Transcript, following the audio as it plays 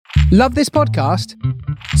Love this podcast?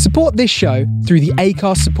 Support this show through the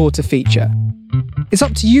Acast supporter feature. It's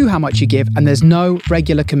up to you how much you give, and there's no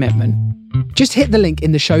regular commitment. Just hit the link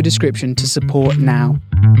in the show description to support now.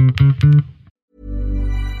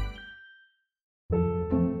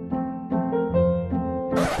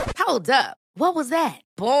 Hold up. What was that?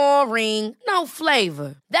 Boring. No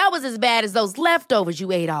flavor. That was as bad as those leftovers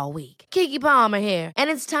you ate all week. Keke Palmer here, and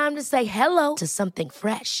it's time to say hello to something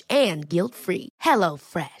fresh and guilt-free. Hello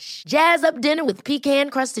Fresh. Jazz up dinner with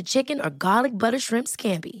pecan-crusted chicken or garlic butter shrimp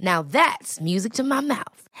scampi. Now that's music to my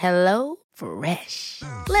mouth. Hello Fresh.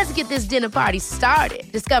 Let's get this dinner party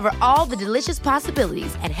started. Discover all the delicious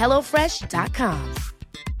possibilities at hellofresh.com.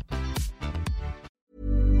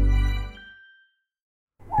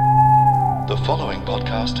 The following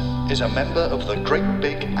podcast is a member of the Great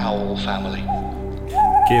Big Owl family.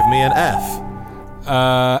 Give me an F.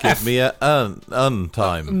 Give F. me a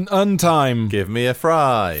untime. Untime. Give me a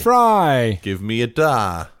fry. Fry. Give me a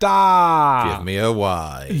da. Da. Give me a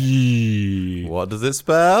Y. Yee. What does it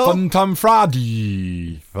spell? Funtime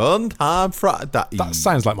Friday. Funtime Friday. That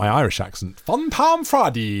sounds like my Irish accent. Funtime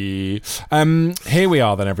Friday. Here we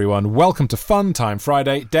are then, everyone. Welcome to Funtime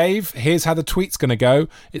Friday. Dave, here's how the tweet's going to go.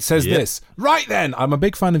 It says this. Right then. I'm a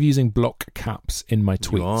big fan of using block caps in my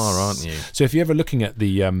tweets. You are, aren't you? So if you're ever looking at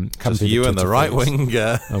the... Just you and the right wing.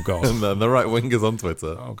 Oh, God. and the right wingers on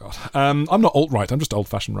Twitter. Oh, God. I'm not alt-right. I'm just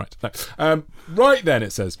old-fashioned right. No. Right then,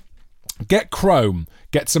 it says... Get Chrome,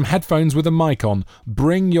 get some headphones with a mic on,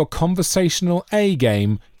 bring your conversational A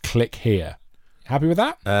game, click here. Happy with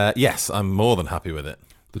that? Yes, I'm more than happy with it.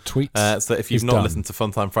 The tweet. So if you've not listened to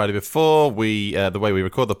Funtime Friday before, we the way we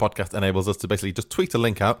record the podcast enables us to basically just tweet a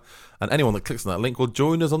link out, and anyone that clicks on that link will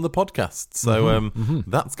join us on the podcast. So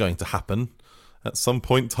that's going to happen at some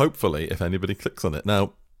point, hopefully, if anybody clicks on it.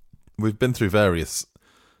 Now, we've been through various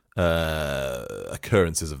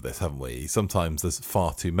occurrences of this, haven't we? Sometimes there's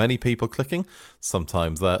far too many people clicking.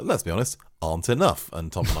 Sometimes there, let's be honest, aren't enough,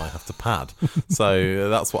 and Tom and I have to pad. So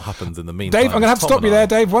that's what happens in the meantime. Dave, I'm going to have to stop you there,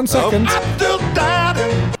 Dave. 1 second.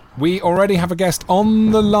 We already have a guest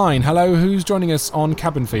on the line. Hello, who's joining us on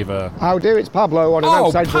Cabin Fever? How do? It's Pablo on an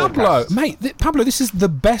outside Pablo. broadcast. Mate, Pablo, this is the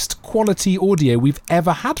best quality audio we've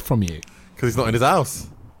ever had from you. Because he's not in his house.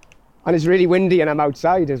 And it's really windy and I'm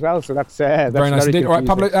outside as well, so that's very nice indeed. All right,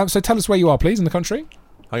 Pablo, so tell us where you are, please, in the country.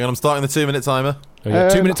 Hang on, I'm starting the 2-minute timer.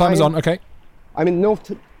 2-minute timer's on, okay. I'm in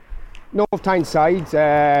North Tyneside,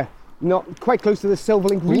 not quite close to the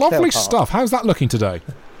Silverlink retail Lovely park. stuff. How's that looking today?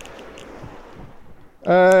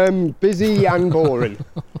 Busy and boring.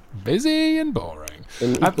 Busy and boring.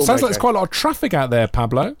 Sounds like there's quite a lot of traffic out there,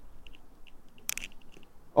 Pablo.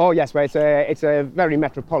 Oh yes, but it's a very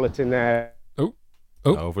metropolitan.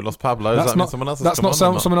 Oh, have we lost Pablo? Does that mean someone else has That's come not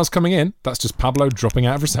on or someone else coming in. That's just Pablo dropping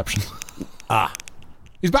out of reception.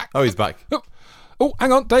 He's back. Oh, he's back. Oh,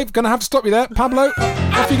 hang on, Dave. Going to have to stop you there. Pablo,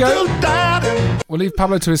 off you go. We'll leave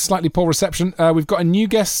Pablo to his slightly poor reception. We've got a new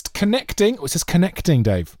guest connecting. Oh, it says connecting,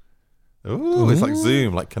 Dave. Ooh, it's like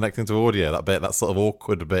Zoom, like connecting to audio. That sort of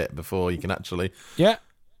awkward bit before you can actually... Yeah,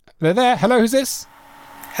 they're there. Hello, who's this?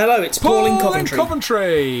 Hello, it's Paul in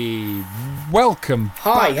Coventry. Welcome.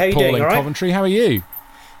 Hi, back, how you Paul doing? in All right? Coventry. How are you?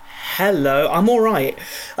 Hello, I'm all right.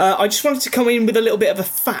 I just wanted to come in with a little bit of a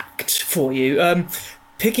fact for you.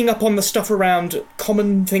 Picking up on the stuff around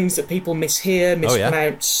common things that people mishear,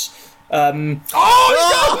 mispronounce.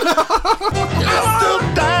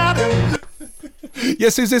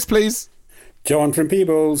 Yes, who's this, please? John from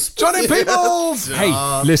Peebles. John in Peebles! Hey,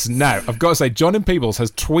 listen, now, I've got to say, John in Peebles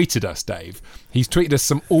has tweeted us, Dave. He's tweeted us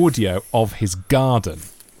some audio of his garden.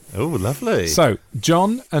 Oh, lovely. So,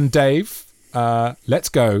 John and Dave, let's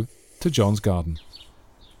go to John's garden.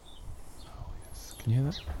 Oh, yes. Can you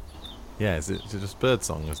hear that? Yeah, is it just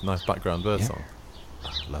birdsong? It's a nice background birdsong.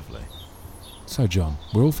 Oh, lovely. So, John,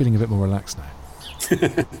 we're all feeling a bit more relaxed now.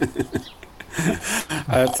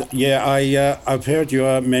 I've heard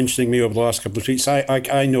you mentioning me over the last couple of weeks.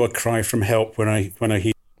 I know a cry from help when I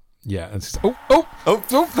hear. Yeah. It's,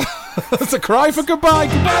 that's a cry for goodbye.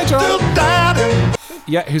 Goodbye, John.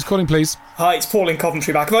 Yeah, who's calling, please? Hi, it's Paul in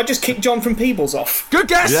Coventry back. Have I just kicked John from Peebles off? Good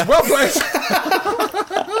guess. Yeah. Well played.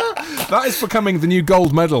 That is becoming the new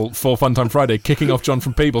gold medal for Funtime Friday, kicking off John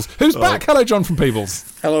from Peebles. Who's back? Hello, John from Peebles.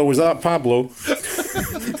 Hello, was that Pablo?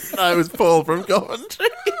 No, it was Paul from Coventry.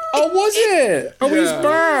 Oh, was it? Oh, he's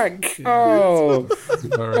back. Oh,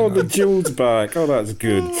 the jewel's back. Oh, that's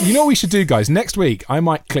good. You know what we should do, guys? Next week, I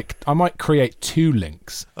might create 2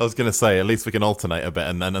 links. I was going to say, at least we can alternate a bit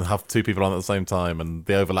and have 2 people on at the same time, and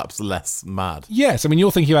the overlap's less mad. Yes, I mean,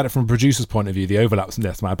 you're thinking about it from a producer's point of view, the overlap's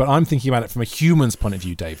less mad, but I'm thinking about it from a human's point of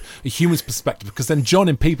view, Dave. A human's perspective, because then John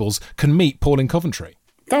in Peebles can meet Paul in Coventry.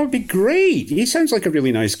 That would be great. He sounds like a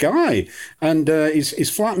really nice guy. And his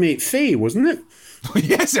flatmate Faye, wasn't it?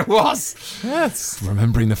 Yes, it was. Yes.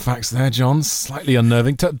 Remembering the facts there, John. Slightly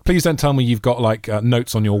unnerving. Please don't tell me you've got like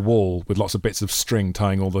notes on your wall with lots of bits of string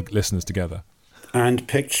tying all the listeners together. And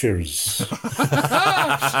pictures.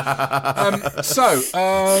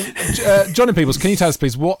 John and Peebles, can you tell us,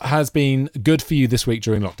 please, what has been good for you this week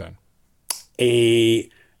during lockdown?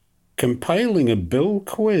 Compiling a bill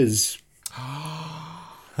quiz.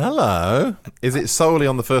 Hello. Is it solely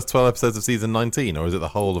on the first 12 episodes of season 19, or is it the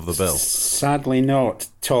whole of the bill? Sadly not.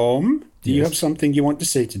 Tom, do you have something you want to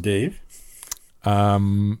say to Dave? This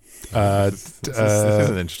is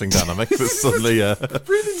an interesting dynamic that's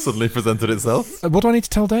suddenly presented itself. What do I need to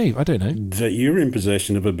tell Dave? I don't know. That you're in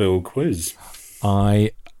possession of a bill quiz.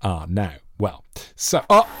 I are now. Well, so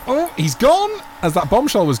he's gone. As that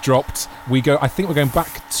bombshell was dropped, I think we're going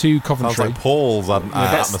back to Coventry. Sounds like Paul's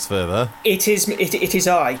atmosphere there. It is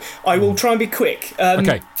I. I will try and be quick.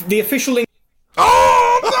 Okay. The official link.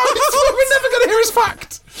 Oh no! We're never going to hear his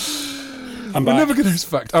fact. We're never going to hear his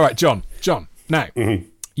fact. All right, John. Now,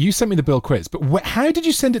 you sent me the bill quiz, but how did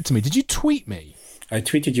you send it to me? Did you tweet me? I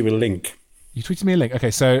tweeted you a link. You tweeted me a link.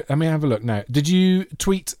 Okay, so let me have a look now. Did you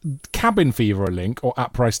tweet Cabin Fever a link or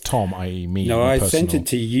 @PriceTom, i.e. me? No, I sent it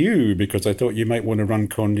to you because I thought you might want to run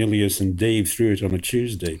Cornelius and Dave through it on a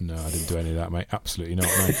Tuesday. No, I didn't do any of that, mate. Absolutely not,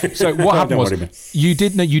 mate. So what happened was you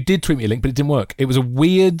did tweet me a link, but it didn't work. It was a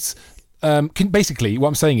weird... basically, what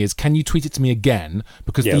I'm saying is, can you tweet it to me again?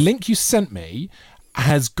 Because the link you sent me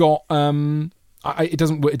has got... it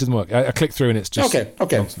doesn't work. I click through and it's just okay.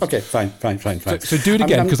 Fine. So do it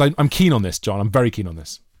again because I'm keen on this, John. I'm very keen on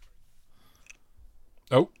this.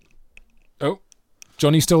 Oh,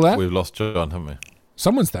 John, you still there? We've lost John, haven't we?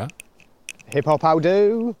 Someone's there. Hip hop, how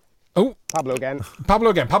do? Oh, Pablo again.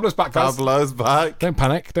 Pablo's back, guys. Pablo's back. Don't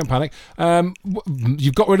panic.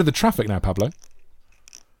 You've got rid of the traffic now, Pablo.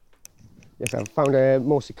 Yes, I've found a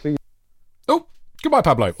more secluded. Oh, goodbye,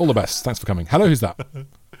 Pablo. All the best. Thanks for coming. Hello, who's that?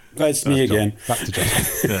 That's me again. Back to John.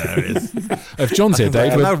 There it is. If John's here,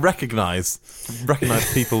 Dave. I now recognise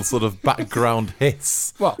people's sort of background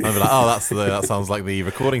hiss. Well, I'll be like, that sounds like the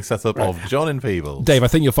recording setup of John in Peebles. Dave, I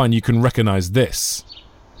think you'll find you can recognise this.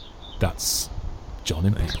 That's John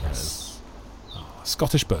in Peebles.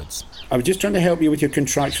 Scottish birds. I was just trying to help you with your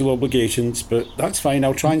contractual obligations, but that's fine.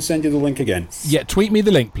 I'll try and send you the link again. Yeah, tweet me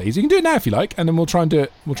the link, please. You can do it now if you like, and then we'll try and do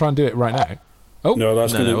it right now. Oh no,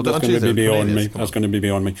 that's going to be beyond me. That's going to be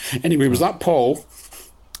beyond me. Anyway, was that Paul?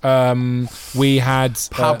 We had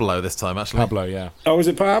Pablo this time, actually. Pablo, yeah. Oh, was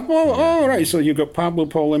it Pablo? Oh, right. So you got Pablo,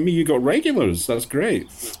 Paul, and me. You got regulars. That's great.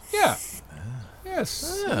 Yeah.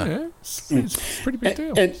 Yes. Yeah. It's a pretty big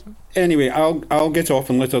deal. Anyway, I'll get off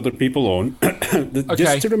and let other people on.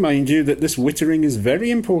 Just to remind you that this wittering is very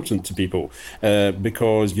important to people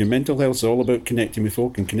because your mental health is all about connecting with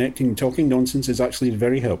folk, and connecting and talking nonsense is actually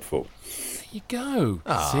very helpful. There you go.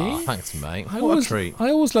 See? Thanks, mate. What a treat. I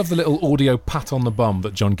always love the little audio pat on the bum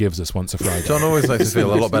that John gives us once a Friday. John always makes me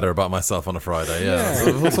feel a lot better about myself on a Friday. Yeah.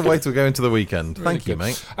 So it's a way to go into the weekend. Really Thank you,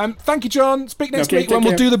 mate. Thank you, John. Speak next week when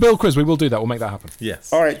we'll do the bill quiz. We will do that. We'll make that happen.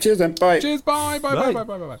 Yes. All right. Cheers then. Bye. Cheers. Bye.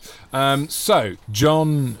 So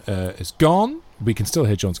John is gone. We can still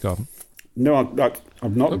hear John's garden. No, I'm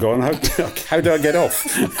not gone. How do I get off?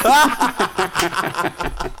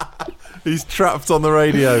 He's trapped on the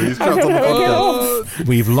radio. He's trapped on the podcast.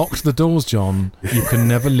 We've locked the doors, John. You can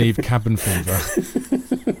never leave Cabin Fever.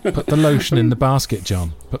 Put the lotion in the basket,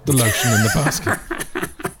 John. Put the lotion in the basket.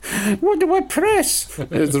 What do I press?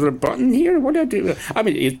 Is there a button here? What do I do? I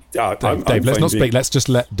mean, Dave, let's not speak. Let's just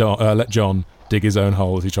let John dig his own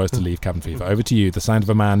hole as he tries to leave Cabin Fever. Over to you. The sound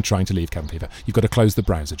of a man trying to leave Cabin Fever. You've got to close the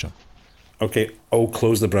browser, John. Okay. Oh,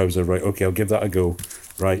 close the browser. Right. Okay, I'll give that a go.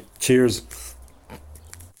 Right. Cheers.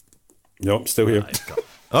 Nope, still here.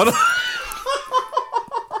 Oh no!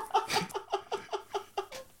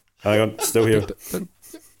 Hang on, still here.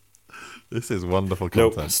 This is wonderful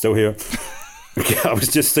content. Nope, still here. Okay, I was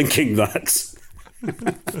just thinking that.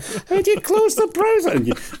 How do you close the browser?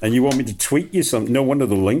 And you want me to tweet you something? No wonder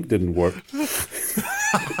the link didn't work.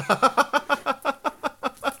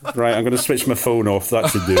 Right, I'm going to switch my phone off.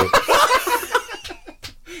 That should do it.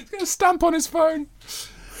 He's going to stamp on his phone.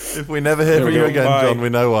 If we never hear from you again, Bye. John, we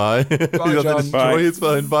know why. Bye, John. Destroy his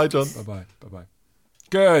phone. Bye, John. Bye.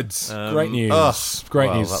 Good. Great news.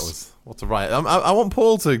 Great news. That was what's right. I want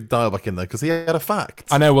Paul to dial back in there because he had a fact.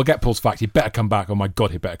 I know. We'll get Paul's fact. He better come back. Oh my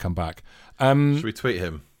God, he better come back. Should we tweet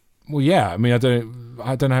him? Well, yeah. I mean, I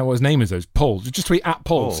don't know what his name is. Though. Paul. Just tweet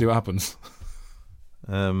 @Paul. See what happens.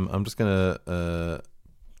 I'm just gonna.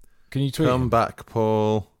 Can you tweet? Come back,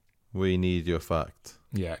 Paul. We need your fact.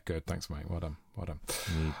 Yeah. Good. Thanks, mate. Well done. Well done.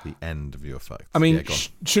 Need the end of your facts. I mean, Yeah, go on.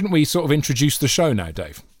 shouldn't we sort of introduce the show now,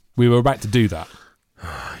 Dave? We were about to do that.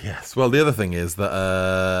 Yes. Well, the other thing is that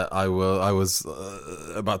I was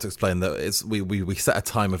about to explain that we set a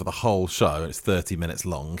timer for the whole show, and it's 30 minutes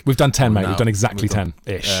long. We've done 10, mate. Now, We've done exactly we've done,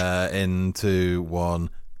 10-ish. Into 1,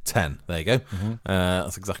 10. There you go. Mm-hmm.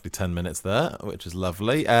 That's exactly 10 minutes there, which is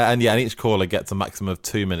lovely. And each caller gets a maximum of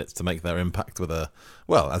 2 minutes to make their impact with a,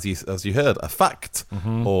 well, as you heard, a fact,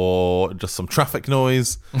 Mm-hmm. or just some traffic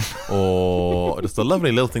noise, or just a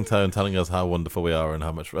lovely lilting tone telling us how wonderful we are and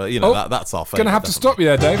how much, that's our favourite. Going to have to definitely. stop you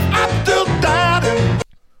there, Dave. I'm still doubting.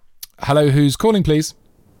 Hello, who's calling, please?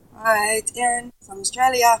 Hi, it's Erin from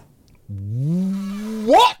Australia.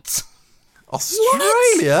 What?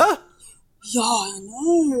 Australia? Yeah, I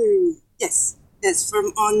know. Yes, it's from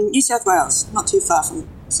on New South Wales, not too far from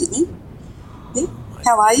Sydney. Yeah.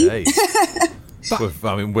 How are you? Hey.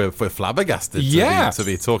 We're flabbergasted Yeah. to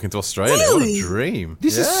be talking to Australia. Really? What a dream.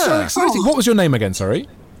 This is so exciting. What was your name again, sorry?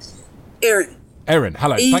 Erin. Erin,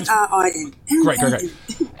 hello. Thanks. E-R-I-N. Great.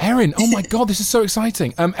 Erin, oh my God, this is so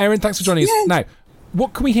exciting. Erin, thanks for joining us. Yeah. Now,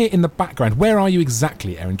 what can we hear in the background? Where are you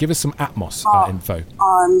exactly, Erin? Give us some Atmos info.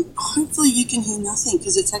 Hopefully you can hear nothing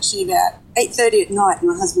because it's actually about 8:30 at night and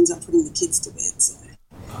my husband's up putting the kids to bed. So.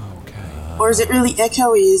 Okay. Or is it really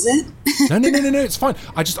echoey, is it? No, it's fine.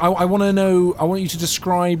 I want to know, I want you to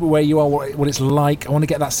describe where you are, what it's like. I want to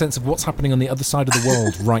get that sense of what's happening on the other side of the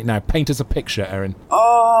world right now. Paint us a picture, Erin.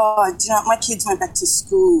 Oh, do you know, my kids went back to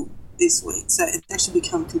school this week, so it's actually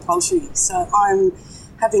become compulsory. So I'm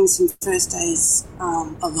having some first days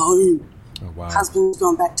alone. Oh, wow. Husband's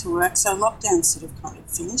gone back to work, so lockdown's sort of kind of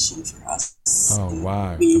finishing for us. Oh, in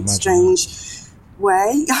wow. a weird, Imagine strange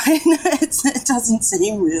way. I know it doesn't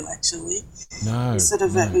seem real, actually. No.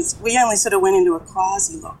 We only sort of went into a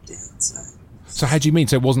quasi lockdown. So how do you mean?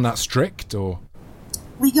 So it wasn't that strict, or?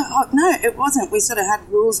 No, it wasn't. We sort of had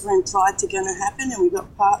rules were implied to going to happen, and we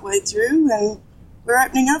got part way through, and we're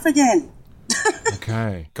opening up again.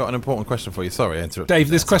 Okay. Got an important question for you. Sorry, I interrupted. Dave,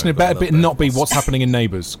 this question had better not be what's happening in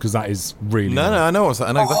Neighbours, because that is really... No, I know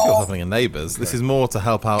exactly what's happening in Neighbours. This is more to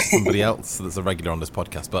help out somebody else that's a regular on this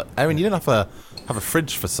podcast. But Erin, you don't have a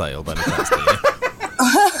fridge for sale by any chance, do you?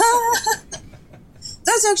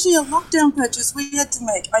 That's actually a lockdown purchase we had to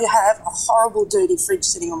make. I have a horrible, dirty fridge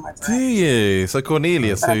sitting on my brain. Do you? So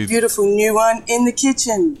Cornelius, But a beautiful new one in the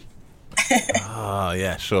kitchen.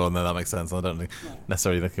 Yeah, sure. No, that makes sense. I don't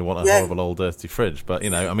necessarily think you want a horrible old dirty fridge, but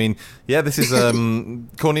this is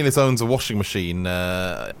Cornelius owns a washing machine in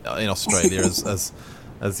Australia,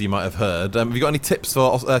 as you might have heard. Have you got any tips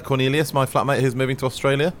for Cornelius, my flatmate who's moving to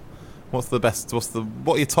Australia? What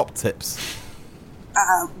are your top tips?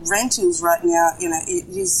 Rentals right now, it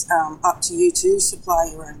is up to you to supply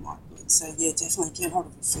your own white goods. So yeah, definitely get hold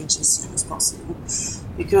of your fridge as soon as possible,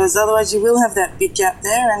 because otherwise you will have that big gap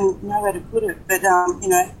there and nowhere to put it. But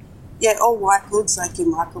all white goods like your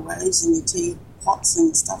microwaves and your tea pots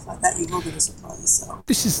and stuff like that, you've all got to supply yourself.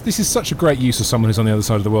 This is such a great use of someone who's on the other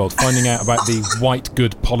side of the world, finding out about the white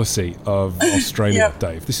good policy of Australia,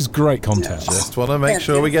 Dave. This is great content. Just want to make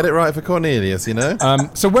sure we get it right for Cornelius,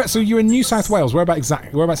 So you're in New South Wales.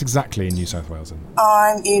 Whereabouts exactly in New South Wales?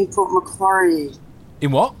 I'm in Port Macquarie. In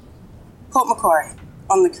what? Port Macquarie,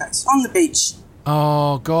 on the coast, on the beach.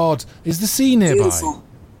 Oh, God. Is the sea nearby? Beautiful.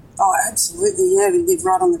 Oh, absolutely, yeah. We live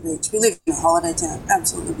right on the beach. We live in a holiday town.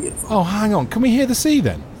 Absolutely beautiful. Oh, hang on. Can we hear the sea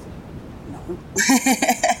then? No.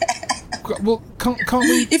 Well, can't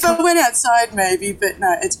we... If I went outside, maybe, but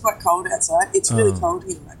no, it's quite cold outside. It's really cold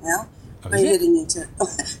here right now. We're heading into...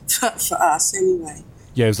 for us, anyway.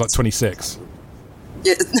 Yeah, it was like 26.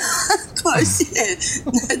 Yeah, close, yeah.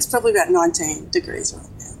 It's probably about 19 degrees right now.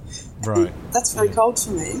 Right. That's very cold for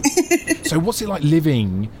me. So what's it like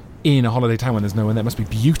living in a holiday town when there's no one there? It must be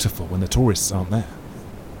beautiful when the tourists aren't there.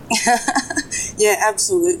 Yeah,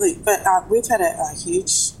 absolutely. But we've had a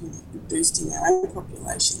huge boost in our own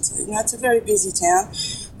population. So, it's a very busy town.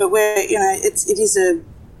 But it's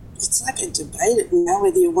like a debate now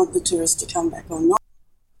whether you want the tourists to come back or not.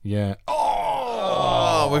 Yeah.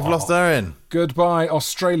 Oh, we've lost Erin. Goodbye,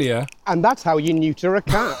 Australia. And that's how you neuter a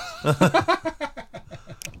cat.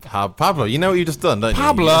 Pablo, you know what you just done, don't you?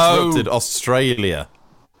 Pablo! You interrupted Australia.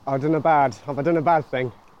 Have I done a bad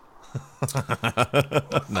thing?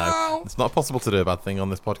 No, it's not possible to do a bad thing on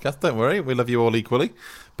this podcast. Don't worry, we love you all equally.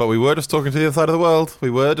 But we were just talking to the other side of the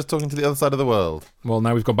world. Well,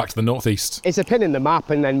 now we've gone back to the northeast. It's a pin in the map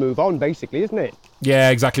and then move on, basically, isn't it? Yeah,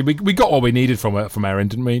 exactly. We got what we needed from Erin,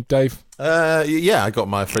 didn't we, Dave? Yeah, I got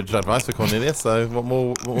my fridge advice for Cornelius. So what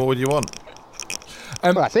more would you want?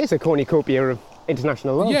 Well, that's it. It's a cornucopia of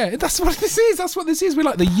international law. Yeah, that's what this is. We're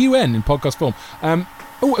like the UN in podcast form.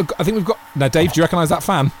 Oh, I think we've got... Now, Dave, do you recognise that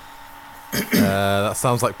fan? That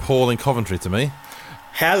sounds like Paul in Coventry to me.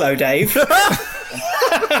 Hello, Dave.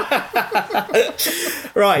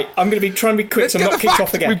 Right, I'm going to be trying to be quick so I'm not kicked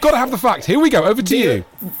off again. We've got to have the fact. Here we go, over to you.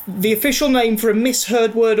 The official name for a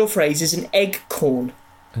misheard word or phrase is an eggcorn.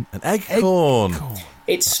 An eggcorn.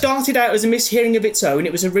 It started out as a mishearing of its own.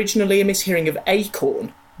 It was originally a mishearing of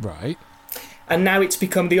acorn. Right. And now it's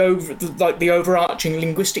become the overarching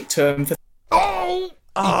linguistic term for...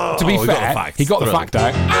 To be fair, he got the fact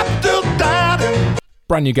out.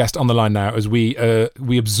 Brand new guest on the line now as we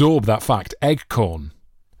absorb that fact. Eggcorn.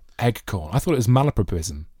 Eggcorn. I thought it was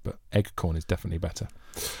malapropism, but eggcorn is definitely better.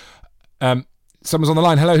 Someone's on the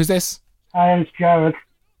line. Hello, who's this? Hi, it's Jared.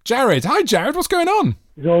 Jared. Hi, Jared. What's going on?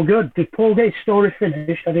 It's all good. Did Paul Gates' story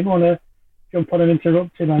finish? I didn't want to jump on and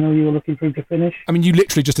interrupt him. I know you were looking for him to finish. I mean, you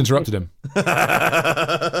literally just interrupted him.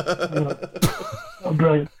 Oh,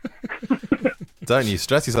 brilliant. Don't you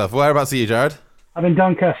stress yourself. Whereabouts are you, Jared? I'm in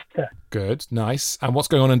Doncaster. Good, nice. And what's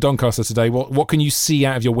going on in Doncaster today? What can you see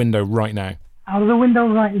out of your window right now? Out of the window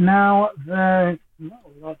right now, there's not a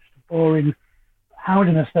lot, just a boring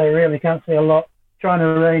housing estate, really. Can't see a lot. Trying to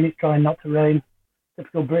rain, it's trying not to rain.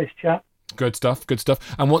 Typical British chap. Good stuff, good stuff.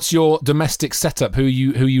 And what's your domestic setup? Who are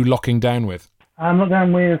you locking down with? I'm locked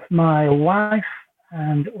down with my wife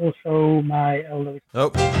and also my elder.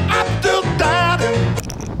 Oh.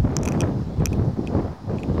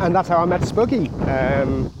 And that's how I met Spuggy.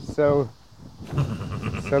 So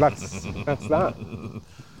that's that.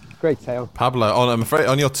 Great tale. Pablo, I'm afraid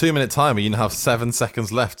on your 2-minute timer, you now have 7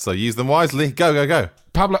 seconds left, so use them wisely. Go.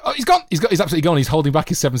 Pablo, he's gone. He's absolutely gone. He's holding back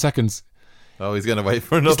his 7 seconds. Oh, he's going to wait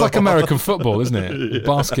for another. It's like American football, isn't it?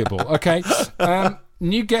 Basketball. Okay.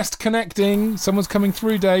 New guest connecting. Someone's coming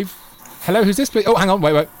through, Dave. Hello, who's this? Please? Oh, hang on.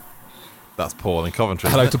 Wait. That's Paul in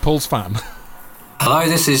Coventry. Hello to Paul's fan. Hello,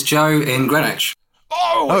 this is Joe in Greenwich.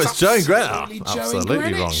 It's Joe in Greenwich.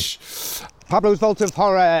 Absolutely wrong. Pablo's Vault of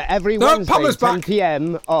Horror every Wednesday, 10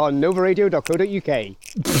 p.m. on novaradio.co.uk.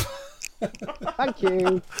 Thank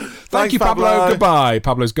you. Thank you, Pablo. Goodbye.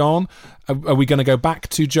 Pablo's gone. Are we going to go back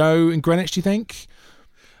to Joe in Greenwich, do you think?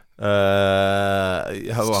 I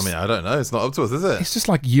don't know. It's not up to us, is it? It's just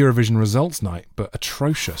like Eurovision results night, but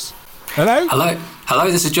atrocious. Hello?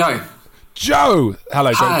 Hello, this is Joe. Joe!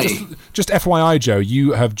 Hello, Joe. Hi. Just FYI, Joe,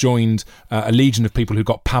 you have joined a legion of people who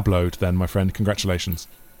got Pabloed then, my friend. Congratulations.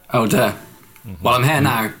 Oh, dear. Mm-hmm. Well, I'm here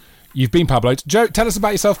now. You've been Pabloed. Joe, tell us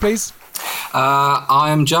about yourself, please. I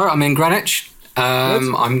am Joe. I'm in Greenwich.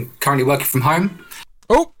 I'm currently working from home.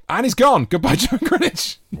 Oh, and he's gone. Goodbye, Joe in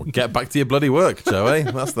Greenwich. Well, get back to your bloody work, Joey.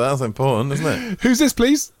 That's important, isn't it? Who's this,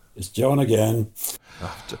 please? It's John again.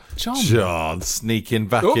 John sneaking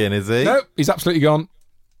back in, is he? No, he's absolutely gone.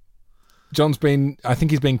 I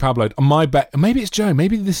think he's being Pabloed. On my bet, maybe it's Joe.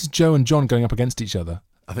 Maybe this is Joe and John going up against each other.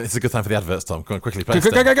 I think it's a good time for the adverts, Tom. Come on, quickly. Go.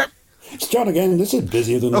 It's John again. This is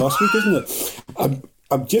busier than last week, isn't it?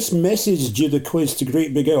 I've just messaged you the quiz to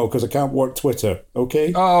Great Big L because I can't work Twitter,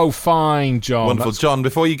 okay? Oh, fine, John. Wonderful. John,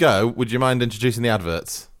 before you go, would you mind introducing the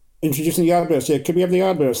adverts? Introducing the adverts, yeah. Can we have the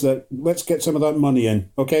adverts? Let's get some of that money in,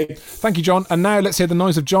 okay? Thank you, John. And now let's hear the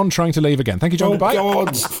noise of John trying to leave again. Thank you, John. Goodbye.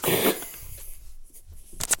 God.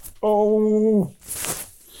 Oh.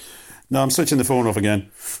 No, I'm switching the phone off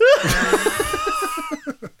again.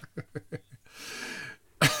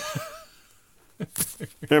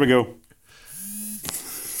 There we go.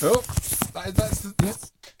 Oh,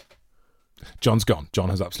 yes. John's gone. John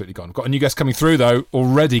has absolutely gone. Got a new guest coming through, though,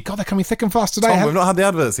 already. God, they're coming thick and fast today. Tom, we've not had the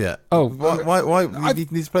adverts yet. Oh. Why? You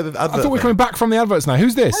need to play the advert. I thought we were coming back from the adverts now.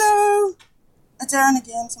 Who's this? Hello. It's Erin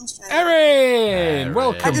again from Australia. Erin!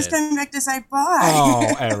 Welcome. I just came back to say bye.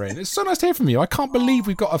 Oh, Erin. It's so nice to hear from you. I can't believe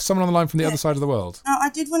we've got someone on the line from the other side of the world. No, I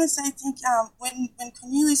did want to say, when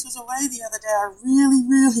Cornelius was away the other day, I really,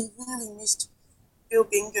 really, really missed Bill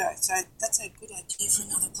Bingo. So that's a good idea for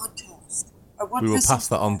another podcast. We will pass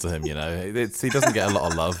that on to him, he doesn't get a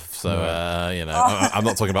lot of love, so, I'm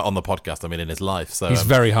not talking about on the podcast, I mean in his life. So he's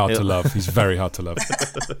very hard to love. He's very hard to love.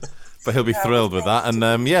 But he'll be thrilled with that. And,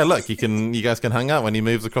 look, you guys can hang out when he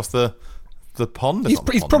moves across the pond. He's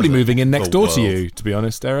probably moving in next door to you, to be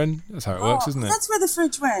honest, Erin. That's how it works, isn't it? That's where the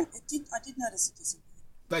fridge went. I did notice it disappeared.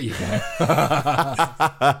 There you go.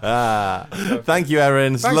 Thank you,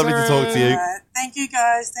 Erin. It's lovely to talk to you. Thank you,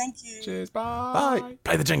 guys. Thank you. Cheers. Bye. Bye.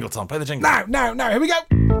 Play the jingle, Tom. Play the jingle. Now. Here we go.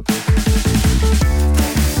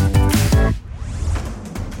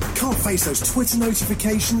 Can't face those Twitter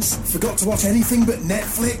notifications? Forgot to watch anything but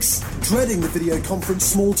Netflix? Dreading the video conference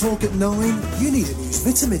small talk at 9? You need a news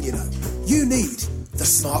vitamin, You need the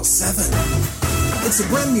Smart 7. It's a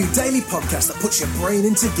brand new daily podcast that puts your brain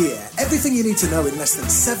into gear. Everything you need to know in less than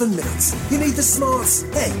 7 minutes. You need the smarts?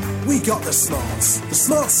 Hey, we got the smarts. The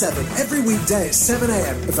Smart 7, every weekday at 7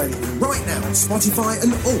 a.m. Available right now on Spotify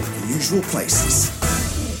and all the usual places.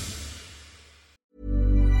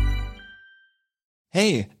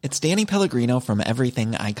 Hey, it's Danny Pellegrino from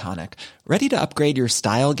Everything Iconic. Ready to upgrade your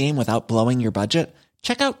style game without blowing your budget?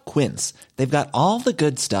 Check out Quince. They've got all the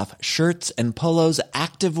good stuff, shirts and polos,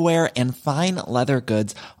 activewear, and fine leather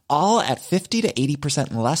goods, all at 50 to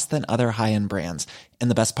 80% less than other high-end brands. And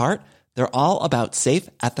the best part? They're all about safe,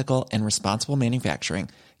 ethical, and responsible manufacturing.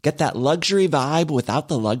 Get that luxury vibe without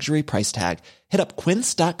the luxury price tag. Hit up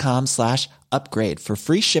quince.com/upgrade for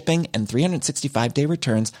free shipping and 365-day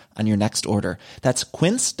returns on your next order. That's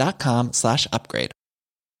quince.com/upgrade.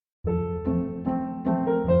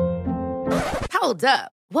 Hold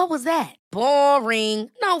up. What was that? Boring.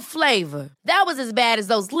 No flavor. That was as bad as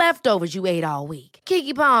those leftovers you ate all week.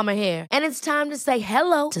 Keke Palmer here, and it's time to say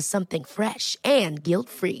hello to something fresh and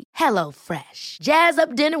guilt-free. HelloFresh. Jazz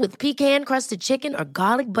up dinner with pecan-crusted chicken or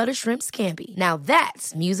garlic butter shrimp scampi. Now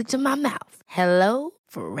that's music to my mouth.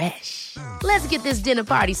 HelloFresh. Let's get this dinner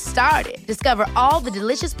party started. Discover all the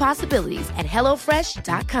delicious possibilities at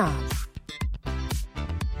HelloFresh.com.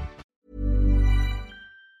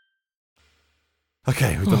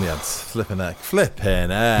 Okay, we've done the ads. Flipping heck.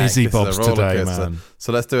 Busy Bobs today, man.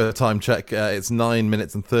 So let's do a time check. It's 9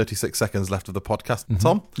 minutes and 36 seconds left of the podcast. Mm-hmm.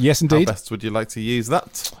 Tom? Yes, indeed. How best would you like to use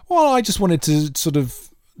that? Well, I just wanted to sort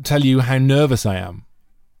of tell you how nervous I am.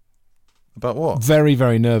 About what? Very,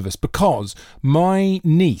 very nervous, because my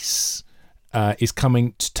niece is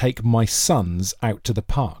coming to take my sons out to the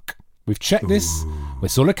park. We've checked this.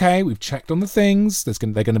 It's all okay. We've checked on the things. They're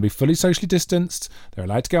going to be fully socially distanced. They're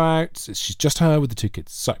allowed to go out. She's just her with the two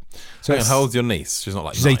kids. So how old's your niece? She's not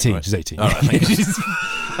like she's 9, 18. Right? She's 18. All right, she's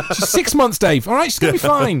 6 months, Dave. All right, she's going to be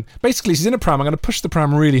fine. Basically, she's in a pram. I'm going to push the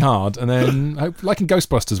pram really hard, and then like in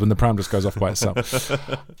Ghostbusters when the pram just goes off by itself.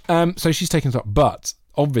 So she's taken it up, but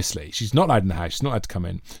obviously she's not allowed in the house. She's not allowed to come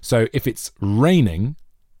in. So if it's raining,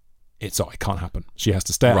 it can't happen. She has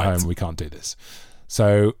to stay at home. We can't do this.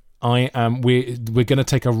 So we're going to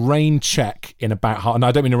take a rain check in about and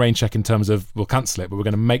I don't mean a rain check in terms of we'll cancel it, but we're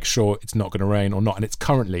going to make sure it's not going to rain or not, and it's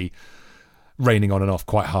currently raining on and off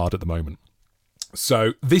quite hard at the moment.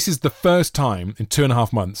 So this is the first time in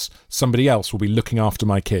 2.5 months somebody else will be looking after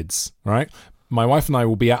my kids, right? My wife and I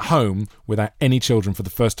will be at home without any children for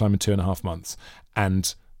the first time in 2.5 months,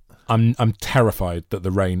 and I'm terrified that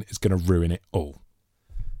the rain is going to ruin it all.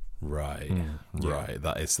 Right.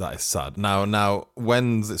 That is sad. Now,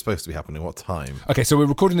 when's it supposed to be happening? What time? Okay, so we're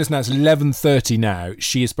recording this now. It's 11:30 now.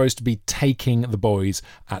 She is supposed to be taking the boys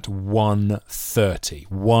at 1:30.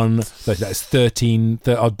 1:30. That's 13.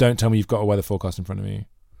 Don't tell me you've got a weather forecast in front of you.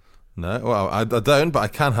 No, well, I don't, but I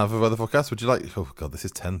can have a weather forecast. Would you like? Oh God, this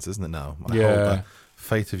is tense, isn't it? Now, Yeah.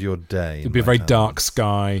 Fate of your day. It'd be a very dark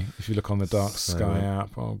sky if you look on the dark sky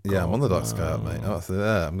app. Oh, God, yeah, I'm on the dark sky app, mate. Oh, so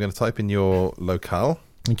there. I'm going to type in your locale.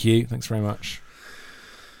 Thank you. Thanks very much.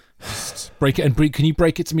 Just break it, and can you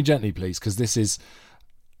break it to me gently, please? Because this is,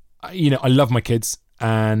 I love my kids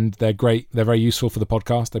and they're great. They're very useful for the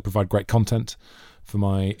podcast. They provide great content for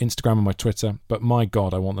my Instagram and my Twitter. But my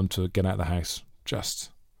God, I want them to get out of the house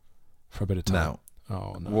just for a bit of time. Now,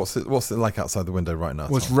 oh no, what's it like outside the window right now?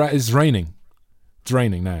 Well, it's raining. It's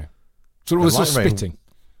raining now. So it was just spitting.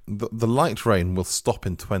 The light rain will stop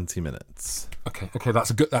in 20 minutes. Okay,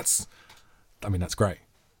 that's great.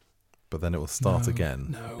 But then it will start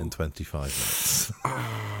again in 25 minutes.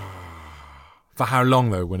 For how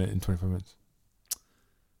long, though, in 25 minutes?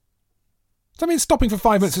 Does that mean stopping for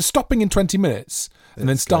 5 minutes? So stopping in 20 minutes and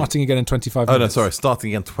then starting again in 25 minutes? Oh, no, sorry. Starting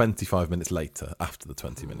again 25 minutes later, after the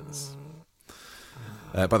 20 minutes.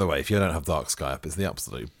 By the way, if you don't have Dark Sky up, it's the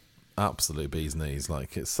absolute bee's knees.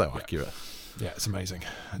 Like, it's so accurate. Yeah, it's amazing.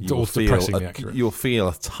 You'll feel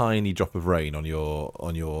a tiny drop of rain on your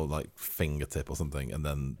like fingertip or something, and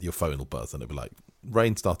then your phone will buzz, and it'll be like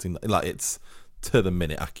rain starting. Like, it's to the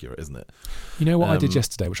minute accurate, isn't it? You know what I did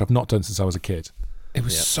yesterday, which I've not done since I was a kid. It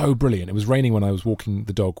was so brilliant. It was raining when I was walking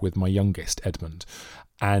the dog with my youngest, Edmund,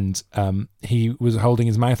 and he was holding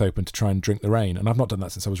his mouth open to try and drink the rain, and I've not done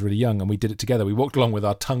that since I was really young, and we did it together. We walked along with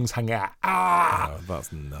our tongues hanging out. Oh,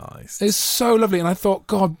 that's nice. It's so lovely, and I thought,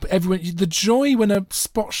 God, the joy when a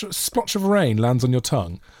splotch of rain lands on your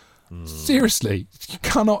tongue. Seriously, it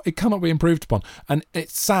cannot be improved upon. And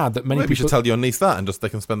it's sad that many people... Maybe you should tell your niece that, and they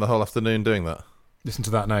can spend the whole afternoon doing that. Listen to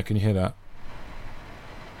that now. Can you hear that?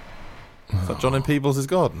 Is that John in Peebles'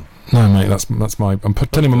 garden? No, mate, that's my... I'm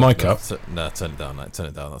turning my mic up. No, turn it down, mate. Turn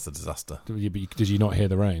it down. That's a disaster. Did you not hear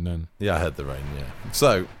the rain then? Yeah, I heard the rain, yeah.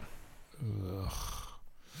 So, you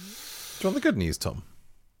want the good news, Tom?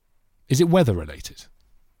 Is it weather related?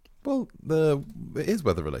 Well, it is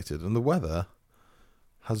weather related, and the weather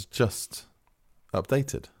has just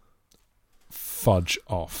updated. Fudge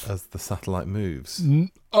off. As the satellite moves.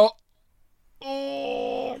 God.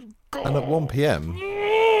 And at 1 p.m,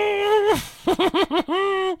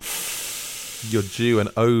 you're due an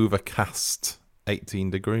overcast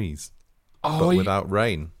 18 degrees, but without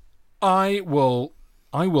rain. I will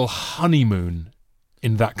honeymoon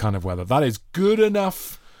in that kind of weather. That is good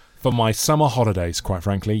enough for my summer holidays, quite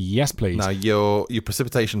frankly. Yes, please. Now, your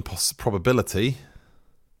precipitation probability,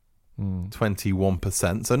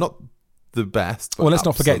 21%. So not the best. Well, let's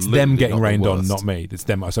not forget it's them getting rained on, not me. It's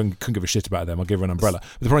them. So I couldn't give a shit about them. I'll give her an umbrella.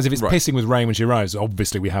 But the problem is, if it's pissing with rain when she arrives,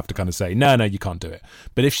 obviously we have to kind of say, no, you can't do it.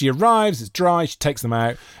 But if she arrives, it's dry, she takes them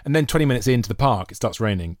out, and then 20 minutes into the park, it starts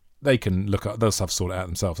raining. They can they'll have to sort it out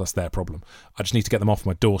themselves. That's their problem. I just need to get them off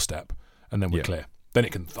my doorstep, and then we're clear. Then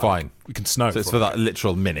it can fine. We can snow. So it's for that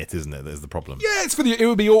literal minute, isn't it? There's the problem. Yeah, it's for it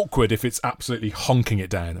would be awkward if it's absolutely honking it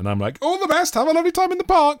down, and I'm like, all the best. Have a lovely time in the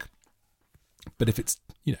park. But if it's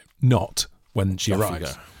not when she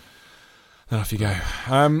arrives, then off you go.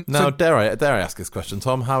 Now, dare I ask this question,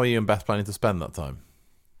 Tom? How are you and Beth planning to spend that time?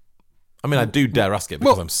 I mean, I do dare ask it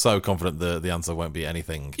because I'm so confident the answer won't be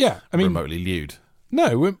anything. Remotely lewd.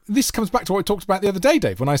 No, this comes back to what we talked about the other day,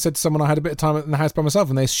 Dave, when I said to someone I had a bit of time in the house by myself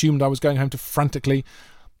and they assumed I was going home to frantically,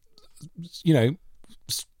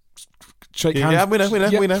 shake hands. Yeah, we know,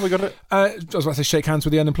 we got it. I was about to say shake hands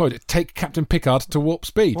with the unemployed. Take Captain Picard to warp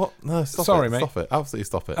speed. What? No, Sorry, mate. Stop it. Absolutely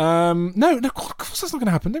stop it. No, of course that's not going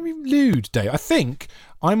to happen. Don't be lewd, Dave. I think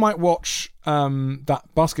I might watch that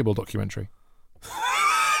basketball documentary.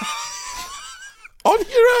 On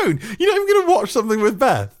your own? You're not even going to watch something with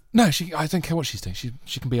Beth? No, I don't care what she's doing.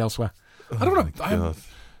 She can be elsewhere. I don't know.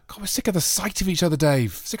 God, we're sick of the sight of each other,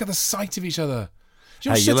 Dave. Sick of the sight of each other.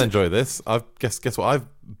 You'll enjoy this. Guess what I've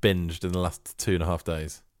binged in the last 2.5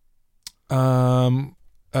 days?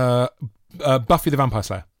 Buffy the Vampire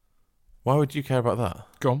Slayer. Why would you care about that?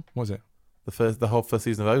 Go on. What is it? The whole first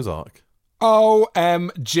season of Ozark.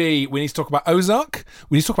 OMG. We need to talk about Ozark.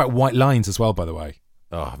 We need to talk about White Lines as well, by the way.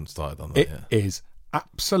 Oh, I haven't started on that yet. It is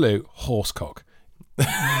absolute horsecock.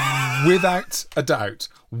 Without a doubt,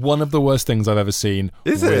 one of the worst things I've ever seen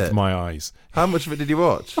with my eyes. How much of it did you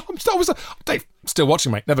watch? Dave, still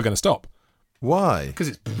watching, mate. Never going to stop. Why? Because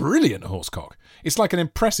it's brilliant horsecock. It's like an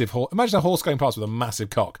impressive horse. Imagine a horse going past with a massive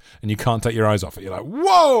cock and you can't take your eyes off it. You're like,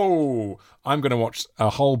 whoa! I'm going to watch a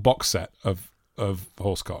whole box set of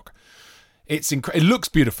horsecock. It looks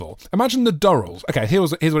beautiful. Imagine the Durrells. Okay,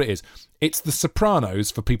 here's what it is. It's The Sopranos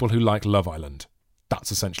for people who like Love Island.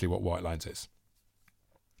 That's essentially what White Lines is.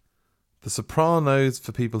 The Sopranos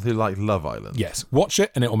for people who like Love Island. Yes, watch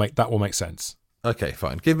it and that will make sense. Okay,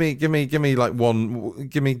 fine. Give me like one.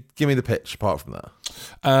 Give me the pitch. Apart from that,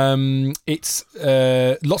 it's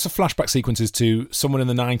lots of flashback sequences to someone in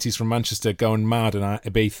the 90s from Manchester going mad in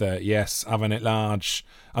Ibiza. Yes, having it large.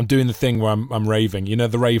 I'm doing the thing where I'm raving. You know,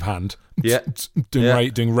 the rave hand. Yeah,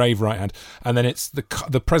 doing rave right hand, and then it's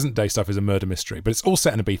the present day stuff is a murder mystery, but it's all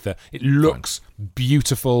set in Ibiza. It looks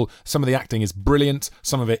beautiful. Some of the acting is brilliant.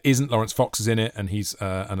 Some of it isn't. Lawrence Fox is in it, and he's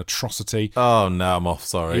an atrocity. Oh no, I'm off.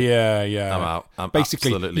 Sorry. Yeah. I'm out. I'm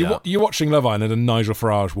basically absolutely out. You're watching Love Island, and Nigel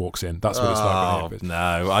Farage walks in. That's what it's like. Oh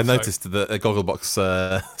no, I noticed that a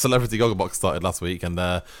Gogglebox celebrity Gogglebox started last week, and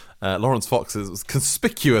Lawrence Fox is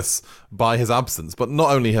conspicuous by his absence. But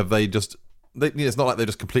not only have they just. It's not like they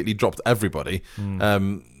just completely dropped everybody.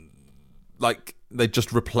 Like they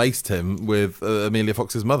just replaced him with Amelia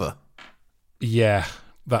Fox's mother. Yeah,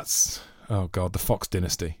 that's oh god, the Fox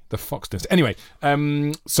dynasty. Anyway,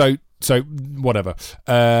 so whatever.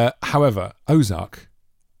 However, Ozark.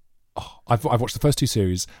 I've watched the first 2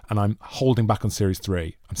 series, and I'm holding back on series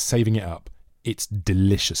 3. I'm saving it up. It's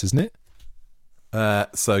delicious, isn't it?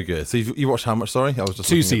 So good. So you watched how much? Sorry, I was just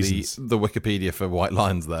 2 seasons. The Wikipedia for White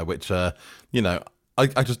Lines there, which I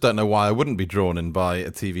just don't know why I wouldn't be drawn in by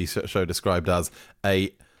a TV show described as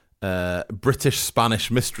a British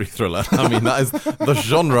Spanish mystery thriller. I mean, that is the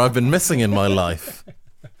genre I've been missing in my life.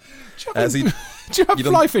 Do you have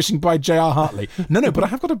Fly Fishing by J.R. Hartley? No, but I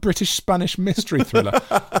have got a British Spanish mystery thriller.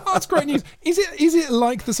 Oh, that's great news. Is it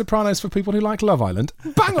like The Sopranos for people who like Love Island?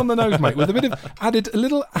 Bang on the nose, mate, with a bit of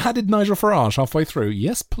added Nigel Farage halfway through.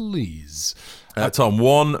 Yes, please. Tom,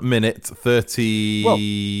 1 minute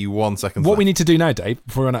 31 seconds. What left. we need to do now, Dave,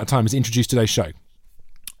 before we run out of time, is introduce today's show.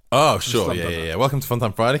 Oh, sure. Yeah. Welcome to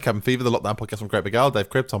Funtime Friday, Cabin Fever, the lockdown podcast from Great Big Owl. Dave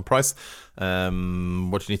Cribb, Tom Price. What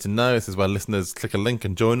you need to know, this is where listeners click a link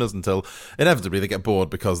and join us until inevitably they get bored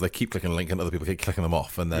because they keep clicking a link and other people keep clicking them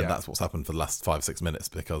off. And then that's what's happened for the last 5-6 minutes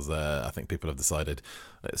because I think people have decided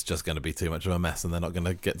it's just going to be too much of a mess and they're not going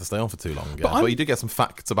to get to stay on for too long. But you do get some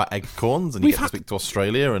facts about eggcorns and you get to speak to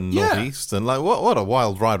Australia and Northeast. And what a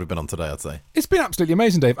wild ride we've been on today, I'd say. It's been absolutely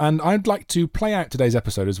amazing, Dave. And I'd like to play out today's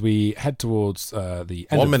episode as we head towards the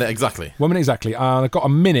end. 1 minute exactly. 1 minute exactly. I've got a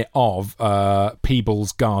minute of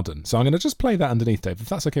Peebles Garden. So I'm going to just play that underneath, Dave, if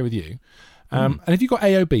that's okay with you. And have you got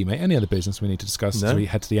AOB, mate? Any other business we need to discuss as we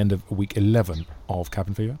head to the end of week 11 of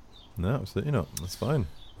Cabin Fever? No, absolutely not. That's fine.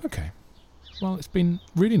 Okay. Well, it's been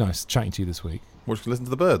really nice chatting to you this week. We're just going to listen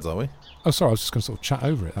to the birds, are we? Oh, sorry, I was just going to sort of chat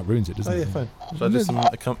over it. That ruins it, doesn't it? Oh, yeah, fine. Should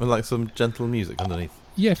I do some gentle music underneath?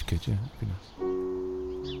 Yeah, if you could, that'd be nice.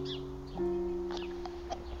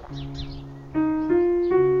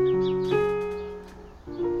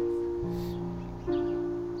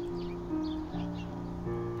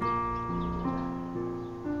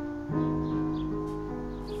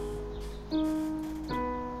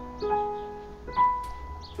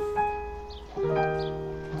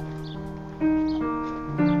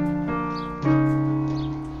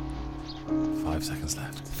 5 seconds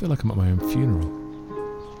left. I feel like I'm at my own funeral.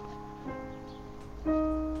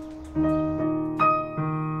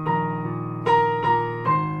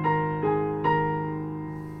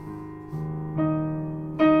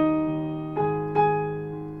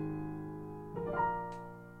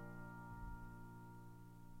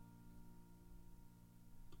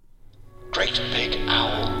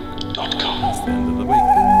 GreatBigOwl.com. That's the end of the week.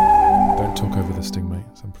 Don't talk over this thing, mate.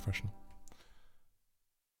 It's unprofessional.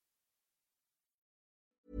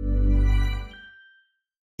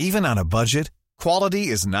 Even on a budget, quality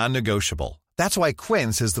is non-negotiable. That's why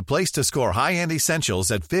Quince is the place to score high-end essentials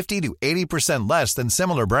at 50 to 80% less than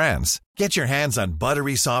similar brands. Get your hands on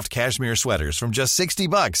buttery soft cashmere sweaters from just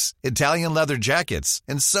 $60, Italian leather jackets,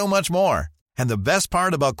 and so much more. And the best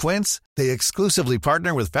part about Quince, they exclusively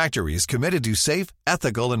partner with factories committed to safe,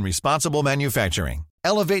 ethical, and responsible manufacturing.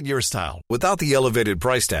 Elevate your style without the elevated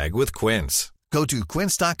price tag with Quince. Go to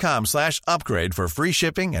quince.com/upgrade for free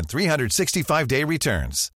shipping and 365-day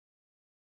returns.